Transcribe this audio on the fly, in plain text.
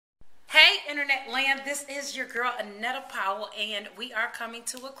Internet land. This is your girl Annetta Powell, and we are coming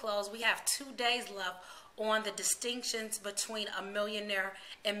to a close. We have 2 days left on the distinctions between a millionaire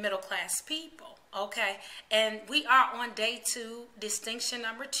and middle class people. Okay, and we are on day 2, distinction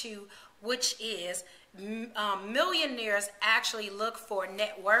number 2, which is millionaires actually look for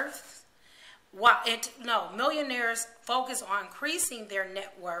net worth. Millionaires focus on increasing their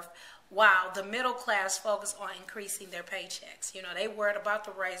net worth, while the middle class focus on increasing their paychecks. You know, they worried about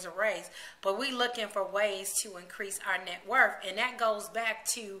the raise, but we looking for ways to increase our net worth. And that goes back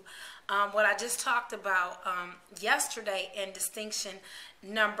to what I just talked about yesterday in distinction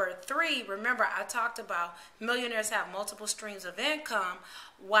number 3. Remember, I talked about millionaires have multiple streams of income,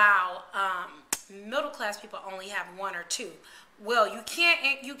 while middle class people only have 1 or 2. Well, you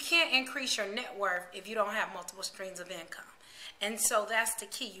can't increase your net worth if you don't have multiple streams of income. And so that's the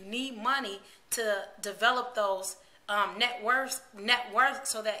key. You need money to develop those net worth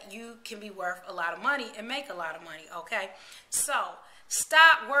so that you can be worth a lot of money and make a lot of money, okay? So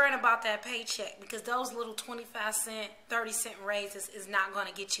stop worrying about that paycheck, because those little 25-cent, 30-cent raises is not going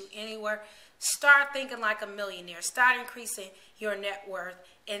to get you anywhere. Start thinking like a millionaire. Start increasing your net worth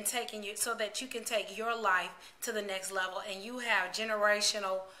and taking you so that you can take your life to the next level, and you have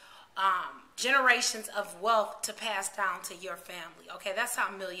generations of wealth to pass down to your family. Okay, that's how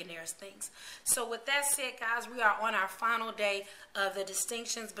millionaires think. So with that said, guys, we are on our final day of the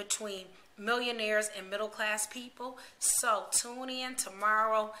distinctions between millionaires and middle class people. So tune in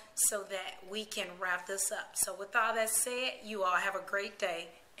tomorrow so that we can wrap this up. So with all that said, you all have a great day,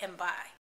 and bye.